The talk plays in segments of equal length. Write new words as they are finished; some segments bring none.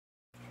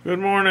Good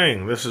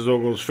morning. This is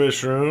Ogle's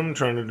Fish Room,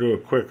 trying to do a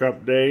quick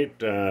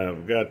update.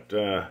 I've got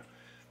the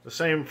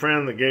same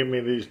friend that gave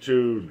me these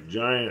two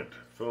giant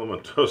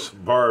filamentous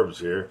barbs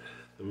here,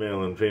 the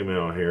male and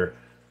female here.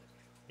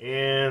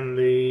 And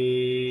there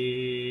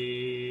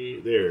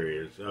he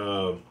is.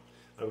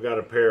 I've got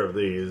a pair of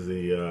these,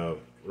 the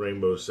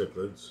rainbow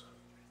cichlids.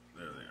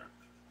 There they are.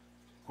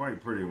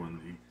 Quite pretty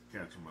when you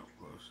catch them up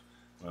close.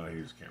 Well,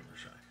 he's camera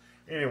shy.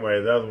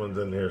 Anyway, the other one's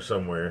in here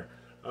somewhere.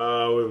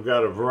 We've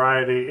got a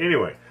variety.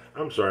 Anyway,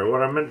 I'm sorry.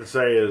 What I meant to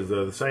say is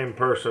the same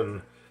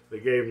person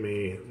that gave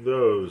me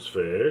those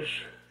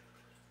fish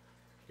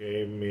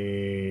gave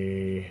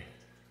me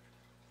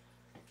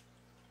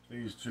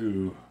these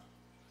two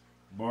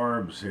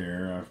barbs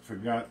here. I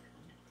forgot.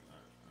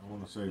 I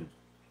want to say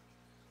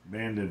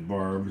banded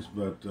barbs,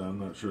 but I'm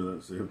not sure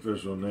that's the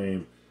official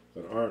name.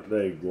 But aren't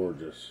they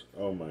gorgeous?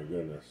 Oh my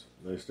goodness.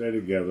 They stay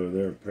together.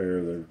 They're a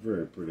pair. They're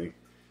very pretty.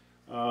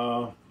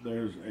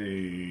 There's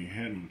a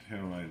head and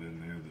tail light in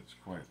there that's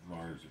quite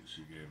large that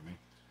she gave me.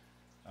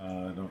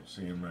 I don't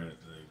see him right at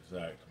the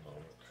exact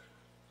moment.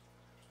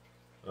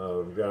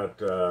 We've got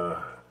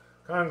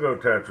Congo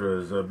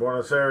tetras,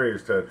 Buenos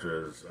Aires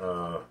tetras,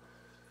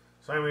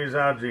 Siamese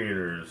algae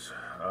eaters,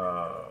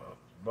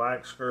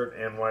 black skirt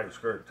and white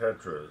skirt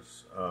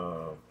tetras.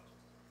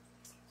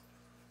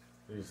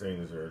 These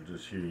things are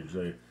just huge.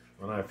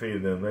 When I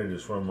feed them, they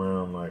just run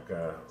around like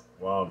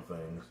wild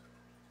things,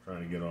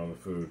 trying to get all the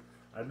food.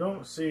 I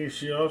don't see,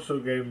 she also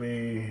gave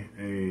me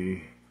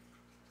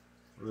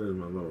there's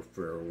my little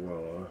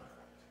farewella,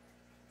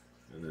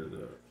 and there's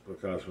a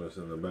Plecosmus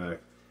in the back.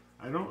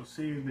 I don't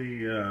see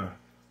the,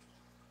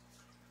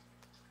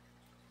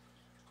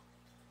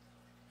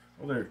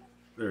 oh, there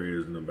he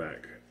is in the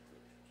back.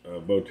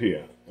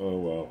 Botia. Oh,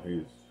 well,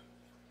 he's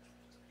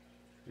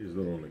a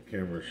little on the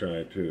camera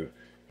shy, too.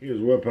 He was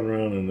whipping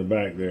around in the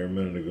back there a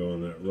minute ago on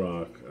that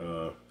rock.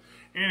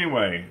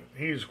 Anyway,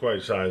 he's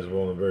quite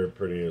sizable and very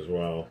pretty as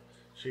well.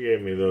 She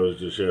gave me those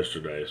just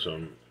yesterday,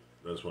 so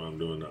that's why I'm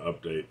doing the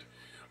update.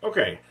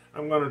 Okay,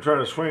 I'm going to try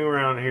to swing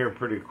around here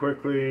pretty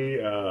quickly.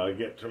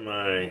 Get to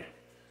my...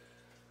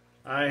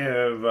 I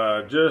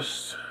have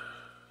just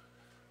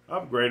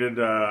upgraded.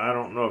 I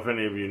don't know if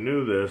any of you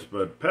knew this,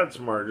 but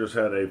PetSmart just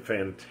had a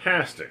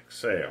fantastic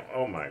sale.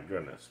 Oh my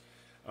goodness.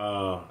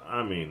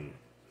 I mean,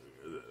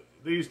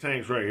 these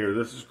tanks right here,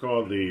 this is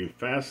called the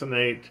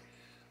Fascinate.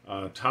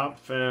 Top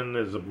Fin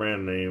is the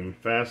brand name.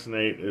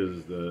 Fascinate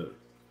is the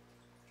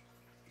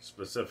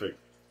specific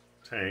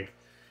tank.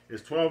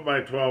 It's 12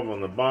 by 12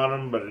 on the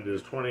bottom, but it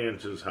is 20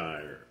 inches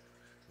higher,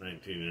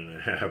 19 and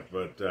a half.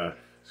 But it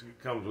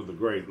comes with a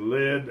great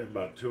lid,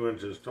 about 2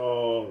 inches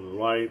tall, the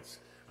lights.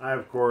 I,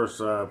 of course,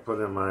 put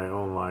in my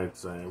own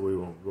lights. We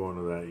won't go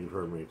into that. You've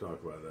heard me talk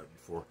about that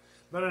before.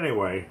 But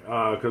anyway,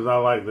 because I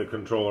like the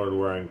controller to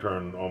where I can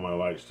turn all my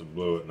lights to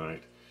blue at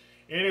night.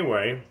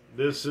 Anyway,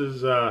 this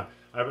is... I've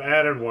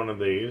added one of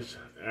these.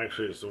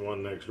 Actually, it's the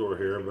one next door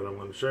here, but I'm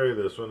going to show you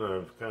this one.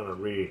 I've kind of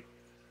redone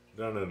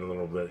it a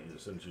little bit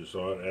since you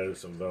saw it. Added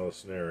some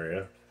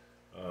Vallisneria.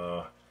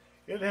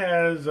 It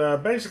has,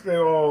 basically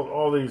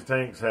all these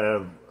tanks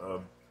have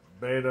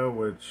beta,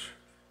 which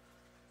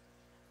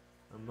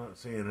I'm not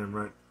seeing him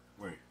right.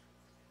 Wait,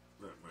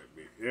 that might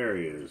be. There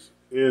he is.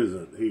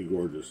 Isn't he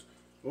gorgeous?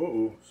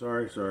 Uh-oh,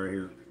 sorry. He's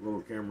a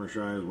little camera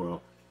shy as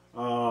well.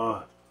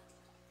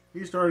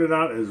 He started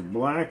out as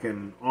black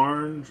and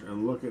orange,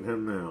 and look at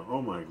him now.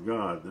 Oh my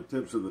God, the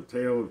tips of the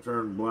tail have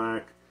turned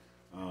black.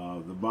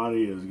 The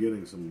body is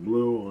getting some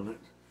blue on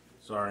it.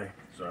 Sorry.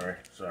 Let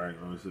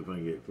me see if I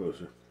can get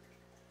closer.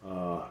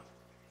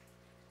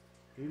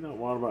 He's not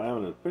wanting about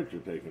having his picture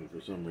taken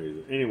for some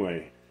reason.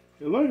 Anyway,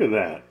 look at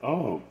that.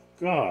 Oh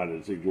God,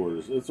 is he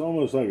gorgeous. It's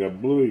almost like a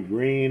bluey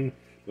green,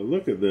 but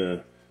look at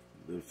the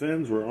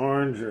fins were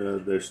orange.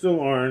 They're still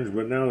orange,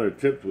 but now they're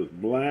tipped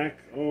with black.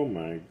 Oh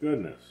my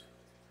goodness.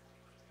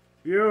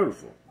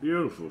 Beautiful,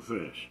 beautiful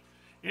fish.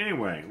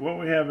 Anyway, what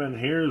we have in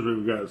here is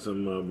we've got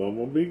some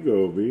bumblebee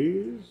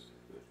gobies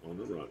on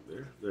the rock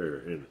there.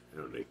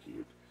 Aren't they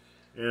cute?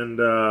 And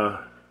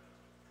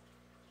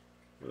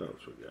what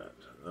else we got?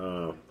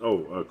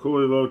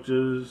 Coolie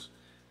loaches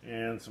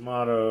and some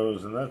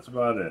ottos, and that's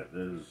about it.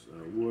 There's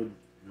wood,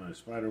 my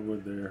spider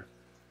wood there.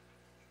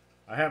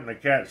 I happened to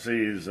catch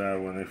these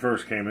when they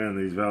first came in,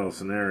 these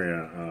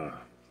Vallisneria.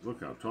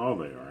 Look how tall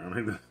they are. I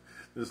mean,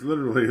 this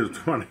literally is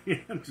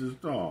 20 inches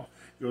tall.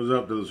 Goes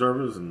up to the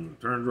surface and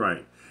turns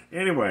right.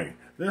 Anyway,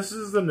 this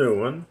is the new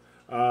one.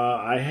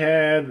 I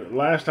had,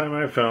 last time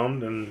I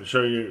filmed and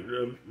show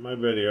you my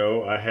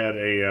video, I had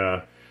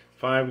a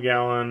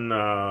 5-gallon,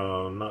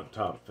 not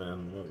Top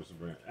Fin, what was the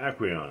brand?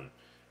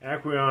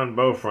 Aquarium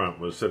bow front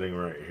was sitting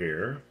right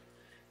here.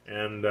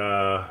 And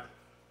I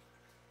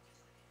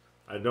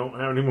don't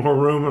have any more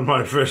room in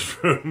my fish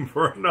room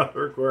for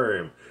another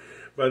aquarium.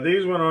 But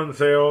these went on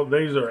sale.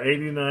 These are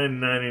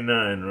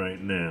 $89.99 right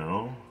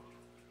now.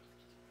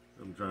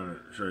 I'm trying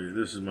to show you.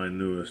 This is my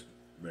newest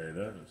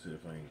beta. Let's see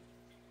if I can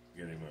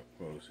get him up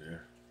close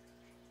here.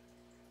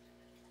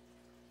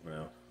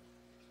 Well,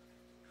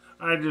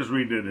 I just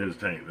redid his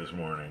tank this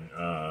morning.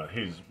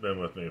 He's been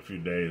with me a few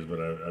days, but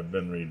I've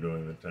been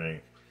redoing the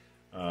tank.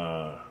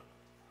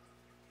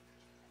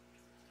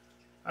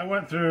 I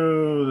went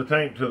through the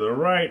tank to the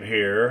right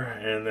here,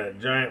 and that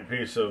giant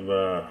piece of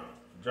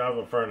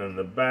Java fern in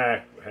the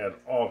back had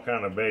all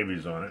kind of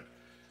babies on it.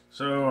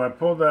 So I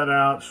pulled that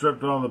out,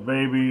 stripped all the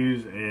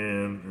babies,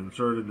 and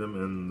inserted them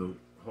in the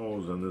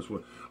holes in this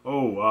wood.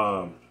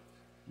 Oh,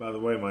 by the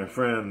way, my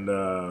friend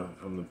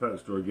from the pet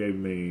store gave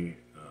me,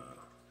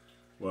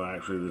 well,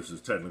 actually this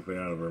is technically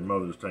out of her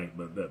mother's tank,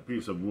 but that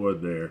piece of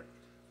wood there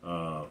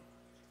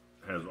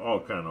has all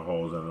kind of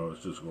holes. I know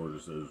it's just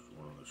gorgeous. There's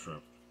one of the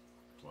shrimp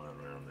flying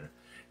around there.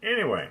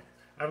 Anyway,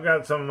 I've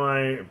got some of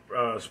my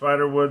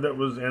spider wood that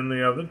was in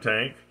the other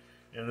tank,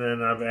 and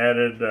then I've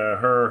added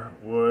her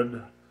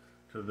wood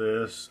to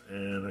this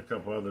and a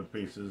couple other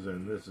pieces,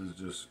 and this is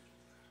just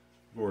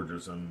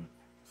gorgeous. I'm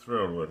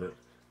thrilled with it.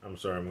 I'm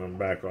sorry, I'm going to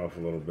back off a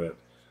little bit.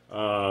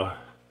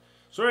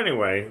 So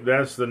anyway,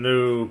 that's the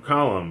new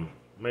column.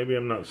 Maybe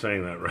I'm not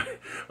saying that right.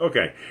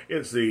 Okay,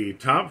 it's the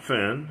top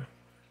fin.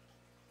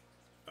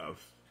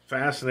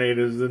 Fascinate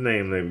is the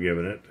name they've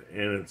given it,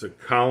 and it's a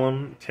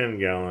column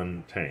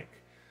 10-gallon tank.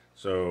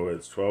 So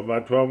it's 12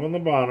 by 12 on the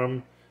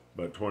bottom,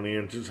 but 20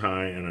 inches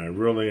high, and I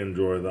really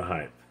enjoy the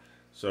height.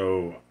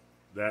 So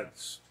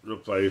that's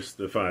replaced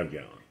the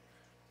 5-gallon.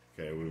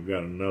 Okay, we've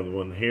got another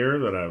one here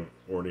that I've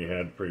already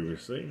had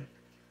previously.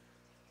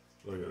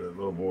 Look at that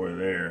little boy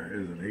there.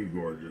 Isn't he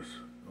gorgeous?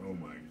 Oh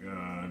my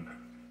God.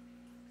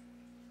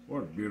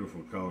 What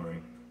beautiful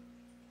coloring.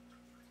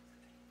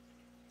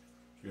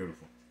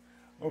 Beautiful.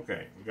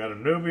 Okay, we've got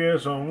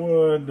Anubias on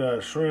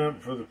wood,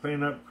 shrimp for the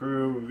cleanup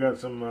crew. We've got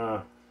some,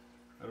 I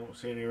don't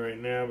see any right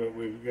now, but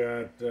we've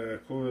got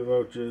coolie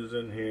loaches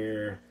in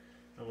here.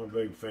 I'm a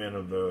big fan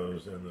of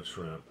those and the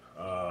shrimp.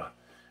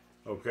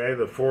 Okay,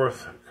 the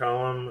fourth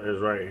column is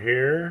right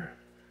here.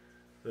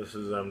 This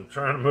is, I'm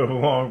trying to move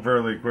along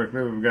fairly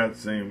quickly. We've got the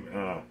same,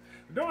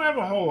 we don't have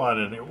a whole lot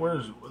in it.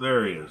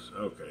 There he is.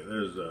 Okay,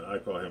 there's, I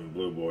call him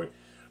Blue Boy.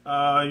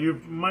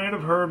 You might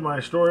have heard my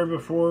story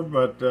before,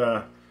 but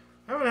I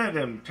haven't had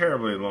him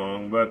terribly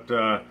long. But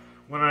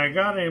when I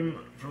got him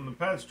from the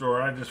pet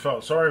store, I just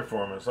felt sorry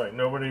for him. It's like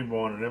nobody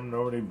wanted him,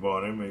 nobody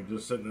bought him. He was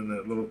just sitting in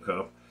that little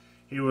cup.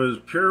 He was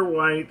pure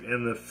white,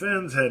 and the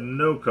fins had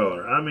no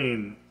color. I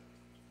mean,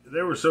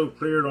 they were so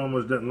clear it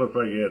almost didn't look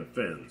like he had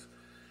fins.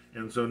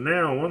 And so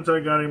now, once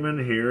I got him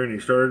in here and he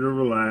started to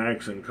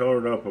relax and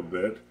colored up a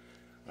bit,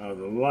 the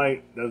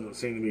light doesn't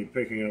seem to be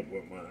picking up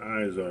what my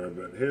eyes are,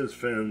 but his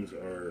fins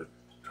are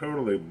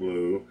totally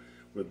blue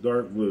with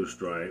dark blue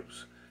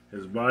stripes.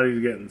 His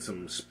body's getting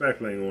some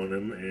speckling on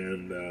him,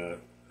 and I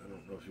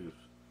don't know if he's...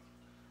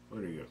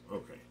 Where'd he go?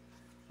 Okay.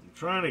 I'm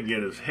trying to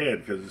get his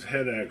head, because his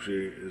head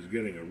actually is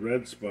getting a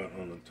red spot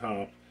on the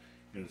top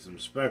and some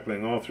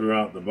speckling all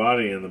throughout the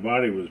body, and the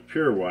body was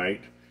pure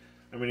white.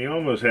 I mean, he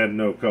almost had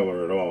no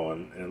color at all,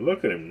 and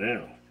look at him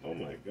now. Oh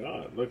my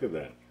God, look at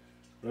that.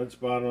 Red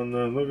spot on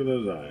the, look at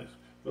those eyes.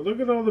 But look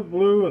at all the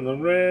blue and the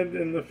red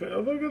and the,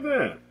 oh, look at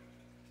that.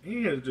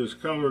 He has just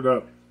colored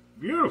up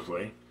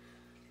beautifully.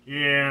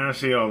 Yeah, I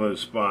see all those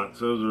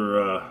spots. Those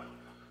are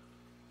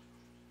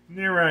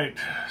nearite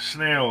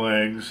snail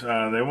eggs.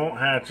 They won't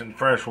hatch in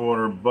fresh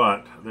water,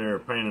 but they're a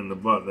pain in the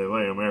butt. They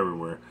lay them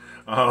everywhere.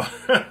 I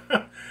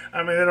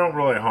mean, they don't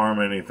really harm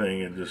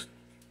anything. It just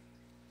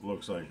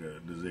looks like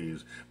a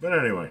disease. But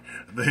anyway,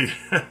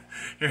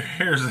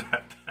 here's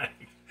that tank.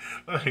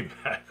 Let me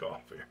back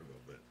off here a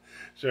little bit.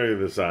 Show you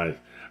the size.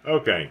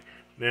 Okay,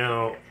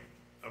 now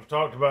I've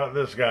talked about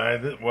this guy,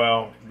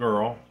 well,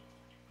 girl.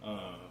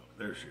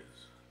 There she is.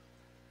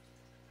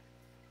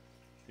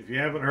 If you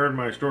haven't heard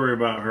my story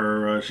about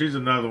her, she's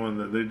another one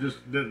that they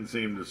just didn't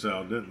seem to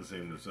sell.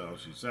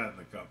 She sat in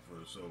the cup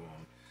for so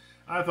long.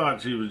 I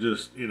thought she was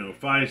just, you know,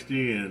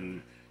 feisty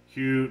and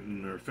cute,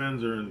 and her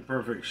fins are in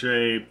perfect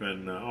shape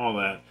and all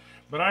that.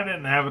 But I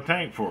didn't have a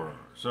tank for her.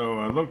 So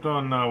I looked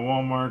on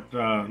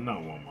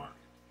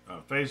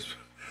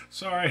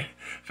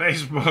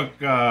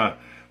Facebook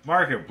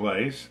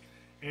Marketplace,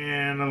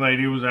 and a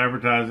lady was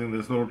advertising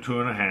this little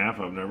 2.5.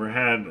 I've never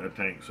had a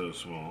tank so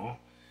small.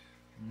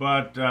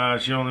 But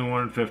she only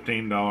wanted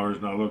 $15,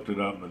 and I looked it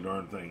up, and the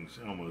darn thing's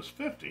almost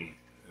 $50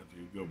 if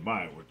you go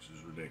buy it, which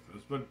is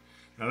ridiculous. But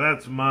now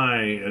that's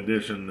my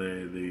addition,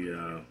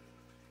 the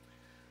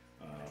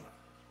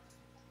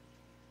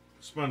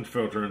sponge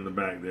filter in the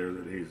back there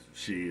that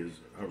she is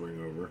hovering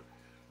over.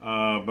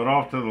 But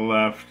off to the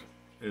left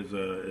is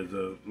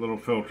a little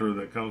filter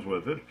that comes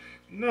with it.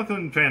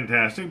 Nothing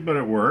fantastic, but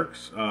it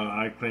works.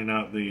 I clean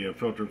out the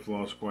filter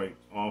floss quite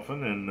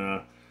often,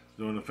 and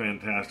doing a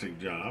fantastic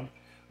job.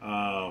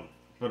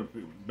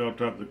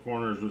 Built up the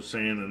corners with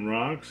sand and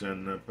rocks,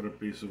 and put a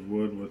piece of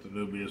wood with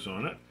Anubias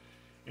on it.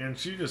 And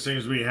she just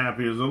seems to be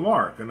happy as a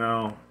lark. And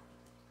now,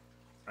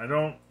 I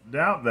don't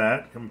doubt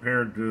that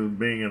compared to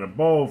being in a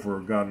bowl for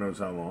God knows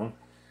how long.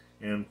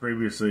 And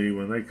previously,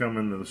 when they come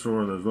into the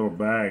store in those little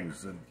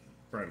bags, it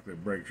practically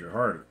breaks your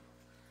heart.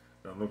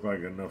 It doesn't look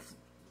like enough,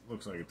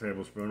 looks like a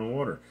tablespoon of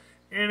water.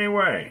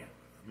 Anyway,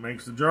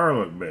 makes the jar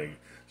look big.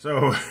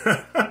 So,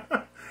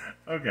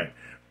 okay.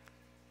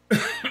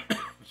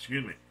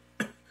 Excuse me.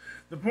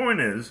 The point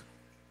is,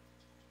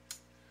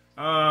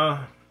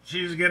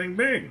 she's getting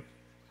big.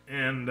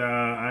 And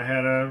I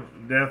had a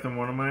death in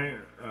one of my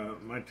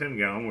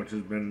 10-gallon, which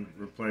has been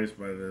replaced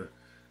by the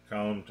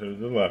column to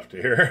the left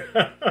here.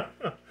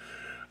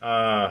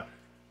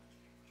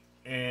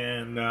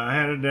 And I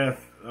had a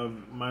death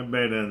of my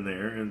beta in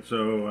there, and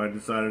so I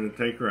decided to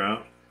take her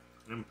out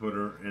and put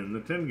her in the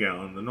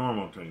 10-gallon, the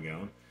normal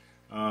 10-gallon.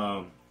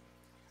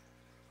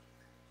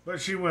 But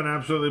she went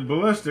absolutely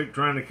ballistic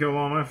trying to kill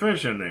all my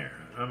fish in there.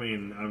 I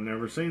mean, I've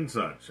never seen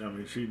such. I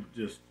mean, she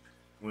just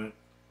went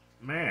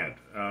mad.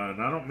 And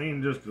I don't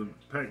mean just a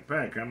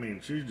peck. I mean,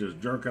 she's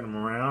just jerking them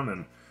around,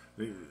 and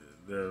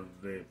the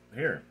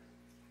here.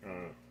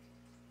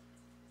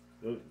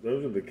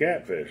 Those are the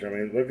catfish. I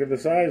mean, look at the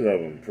size of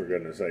them, for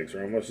goodness sakes.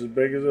 They're almost as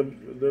big as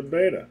the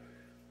beta.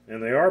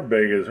 And they are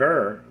big as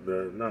her.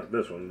 Not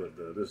this one, but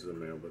this is a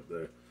male.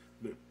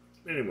 But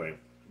anyway,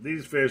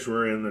 these fish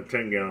were in the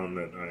 10-gallon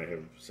that I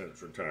have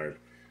since retired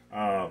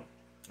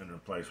and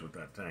replaced with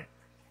that tank.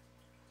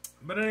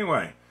 But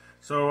anyway,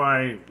 so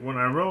when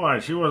I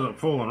realized she wasn't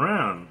fooling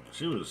around,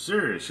 she was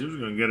serious. She was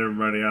going to get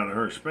everybody out of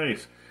her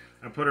space.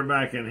 I put her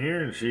back in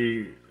here, and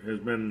she has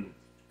been,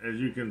 as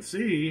you can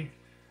see,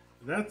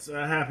 that's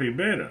a happy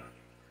beta.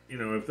 You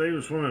know, if they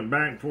were swimming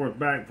back, forth,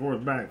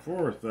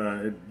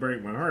 it'd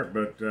break my heart.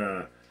 But,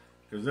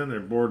 because then they're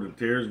bored to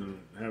tears and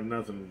have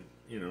nothing,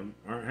 you know,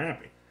 aren't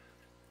happy.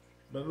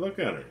 But look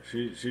at her.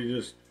 She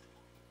just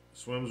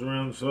swims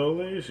around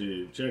slowly.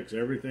 She checks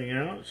everything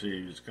out.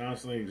 She's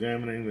constantly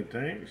examining the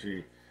tank.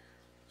 She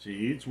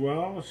eats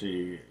well.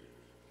 She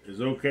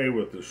is okay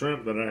with the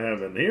shrimp that I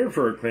have in here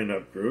for a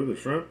cleanup crew. The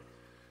shrimp,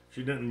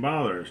 she didn't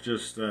bother. It's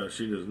just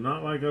she does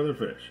not like other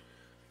fish.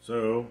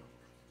 So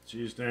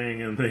she's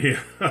staying in the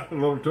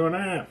little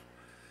 2.5.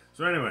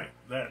 So anyway,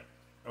 that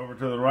over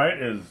to the right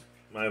is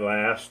my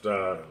last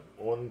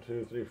 1,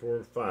 2, 3,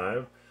 4,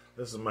 5.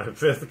 This is my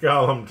 5th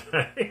column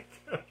tank.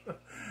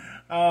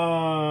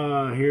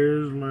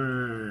 Here's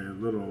my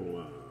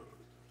little.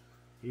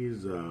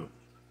 He's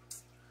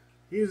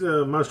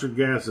a mustard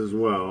gas as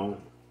well.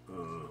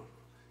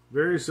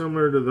 Very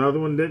similar to the other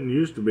one. Didn't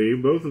used to be.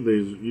 Both of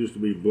these used to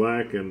be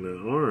black and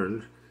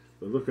orange,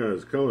 but look how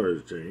his color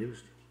has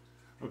changed.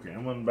 Okay,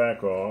 I'm going to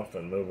back off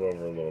and move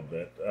over a little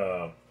bit.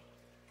 I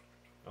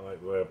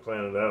like the way I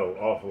planted that. An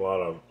awful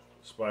lot of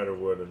spider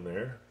wood in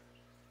there.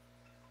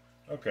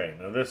 Okay,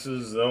 now this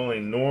is the only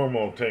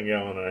normal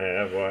 10-gallon I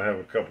have. Well, I have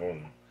a couple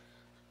in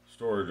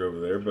storage over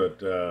there, but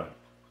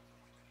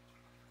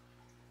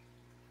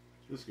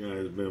this guy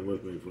has been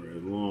with me for a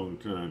long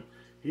time.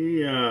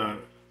 He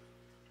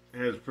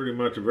has pretty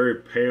much a very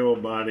pale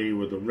body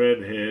with a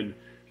red head,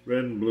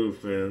 red and blue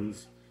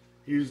fins.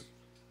 He's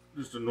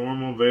just a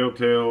normal veil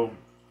tail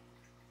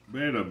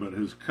beta, but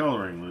his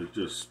coloring was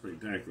just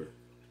spectacular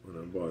when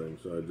I bought him,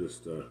 so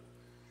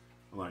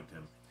I liked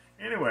him.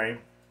 Anyway,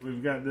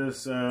 we've got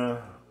this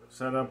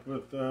set up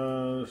with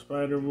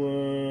spider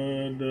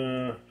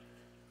wood.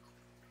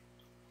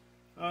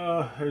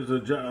 Here's a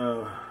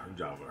Java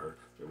hut.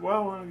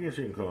 Well, I guess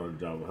you can call it a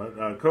Java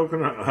hut.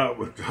 Coconut hut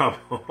with Java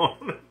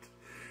on it.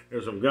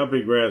 There's some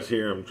guppy grass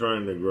here I'm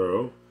trying to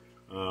grow.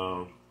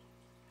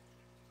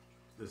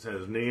 This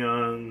has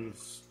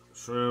neons,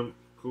 shrimp,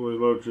 coolie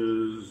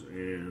loaches,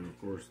 and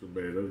of course the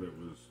beta that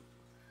was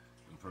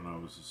in front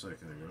of us a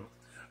second ago.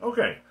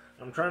 Okay,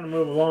 I'm trying to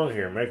move along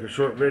here, make a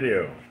short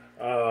video.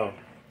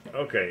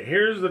 Okay,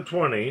 here's the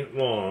 20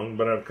 long,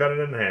 but I've cut it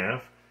in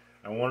half.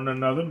 I wanted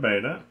another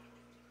beta.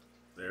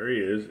 There he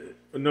is.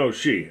 No,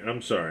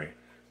 I'm sorry.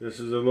 This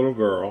is a little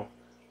girl.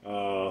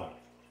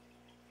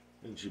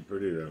 Isn't she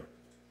pretty though?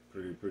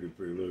 Pretty.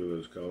 Look at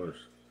those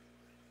colors.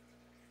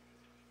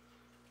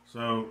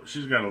 So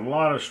she's got a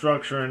lot of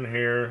structure in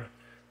here.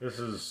 This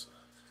is,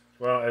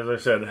 well, as I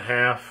said,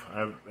 half.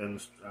 I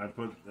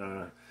put.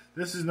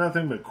 This is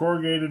nothing but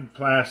corrugated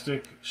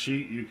plastic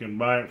sheet. You can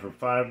buy it for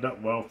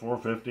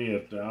 $4.50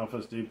 at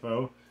Office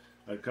Depot.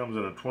 It comes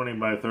in a 20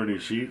 by 30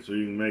 sheet, so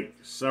you can make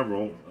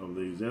several of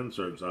these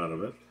inserts out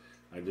of it.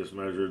 I just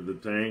measured the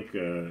tank,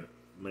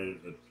 made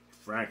it a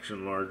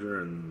fraction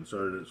larger, and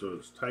inserted it so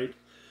it's tight.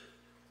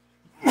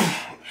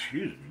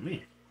 Excuse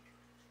me.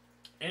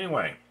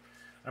 Anyway,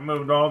 I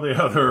moved all the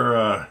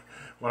other,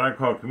 what I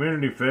call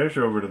community fish,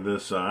 over to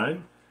this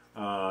side.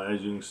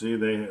 As you can see,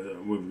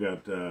 we've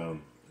got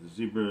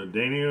zebra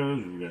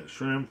danios, we've got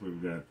shrimp,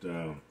 we've got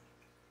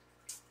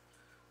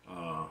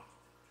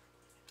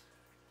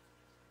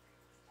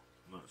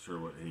not sure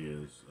what he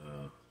is.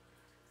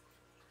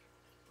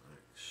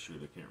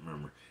 Shoot, I can't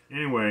remember.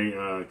 Anyway,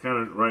 kind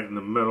of right in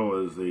the middle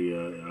is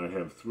I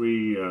have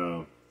 3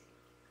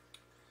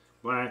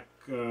 black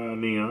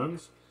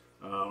neons,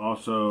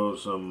 also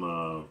some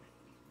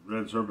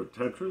red sorbet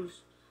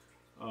tetras.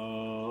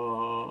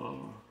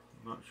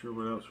 Not sure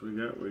what else we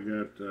got. We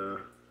got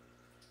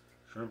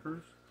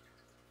shrimpers.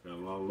 Got a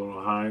lot of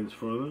little hides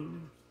for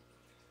them.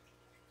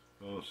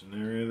 Little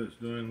scenario that's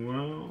doing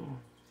well.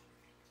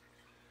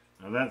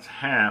 Now that's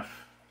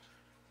half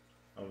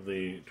of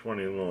the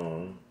 20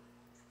 long.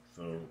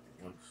 So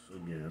once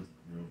again,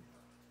 isn't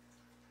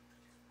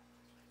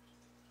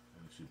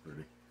she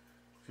pretty?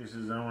 She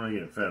says, I want to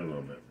get fed a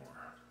little bit more.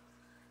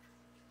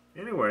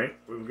 Anyway,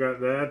 we've got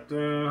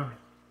that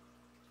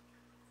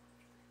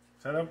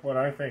set up what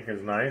I think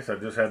is nice. I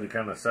just had to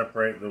kind of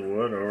separate the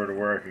wood over to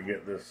where I could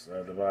get this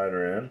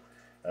divider in.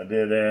 I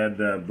did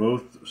add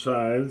both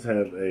sides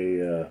have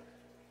a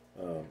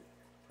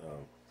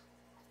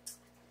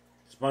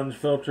sponge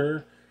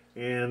filter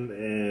and I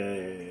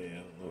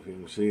don't know if you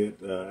can see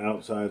it,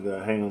 outside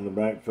the hang on the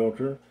back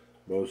filter.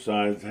 Both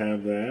sides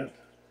have that.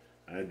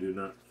 I do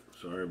not,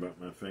 sorry about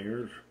my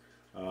fingers.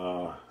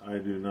 I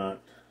do not,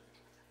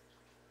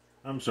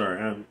 I'm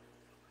sorry,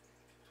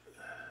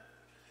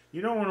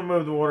 you don't want to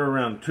move the water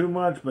around too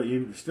much, but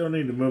you still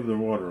need to move the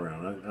water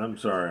around. I'm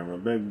sorry, I'm a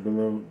big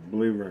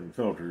believer in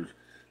filters.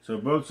 So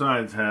both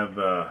sides have,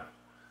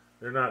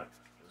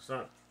 it's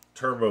not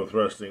turbo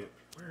thrusting.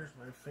 Where's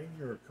my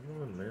finger?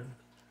 Come on, man.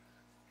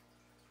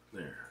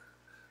 There.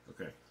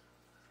 Okay.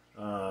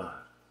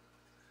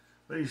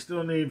 But you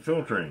still need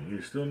filtering.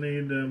 You still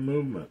need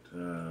movement.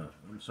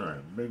 I'm sorry,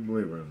 I'm a big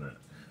believer in that.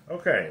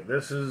 Okay,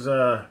 this is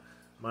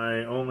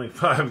my only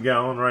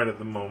 5-gallon right at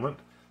the moment.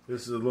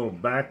 This is a little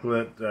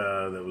backlit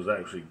that was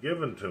actually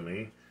given to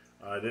me.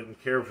 I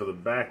didn't care for the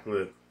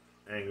backlit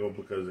angle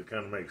because it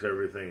kind of makes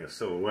everything a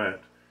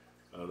silhouette.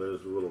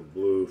 There's a little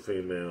blue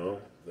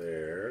female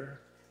there.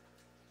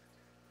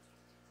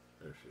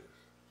 There she is.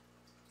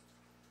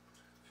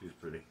 She's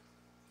pretty.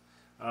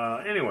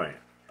 Anyway,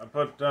 I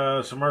put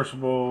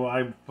submersible,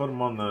 I put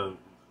them on the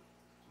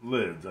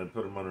lids. I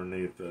put them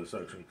underneath the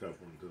suction cup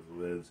into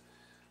the lids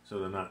so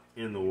they're not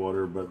in the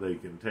water, but they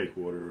can take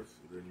water if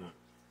they're not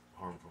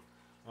harmful.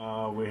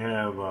 We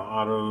have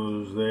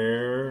autos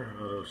there,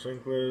 auto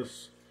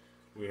sinkless.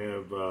 We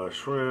have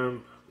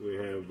shrimp. We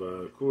have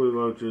coolie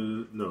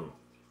loaches. No,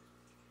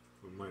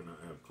 we might not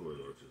have coolie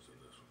loaches in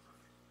this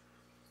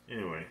one.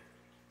 Anyway,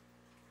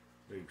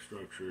 big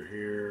structure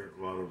here.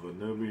 A lot of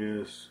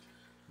Anubias.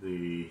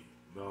 The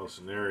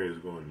Vallisneria is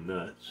going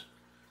nuts.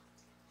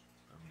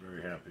 I'm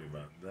very happy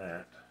about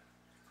that.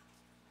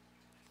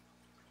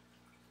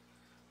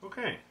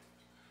 Okay,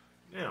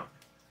 now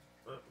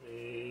let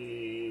me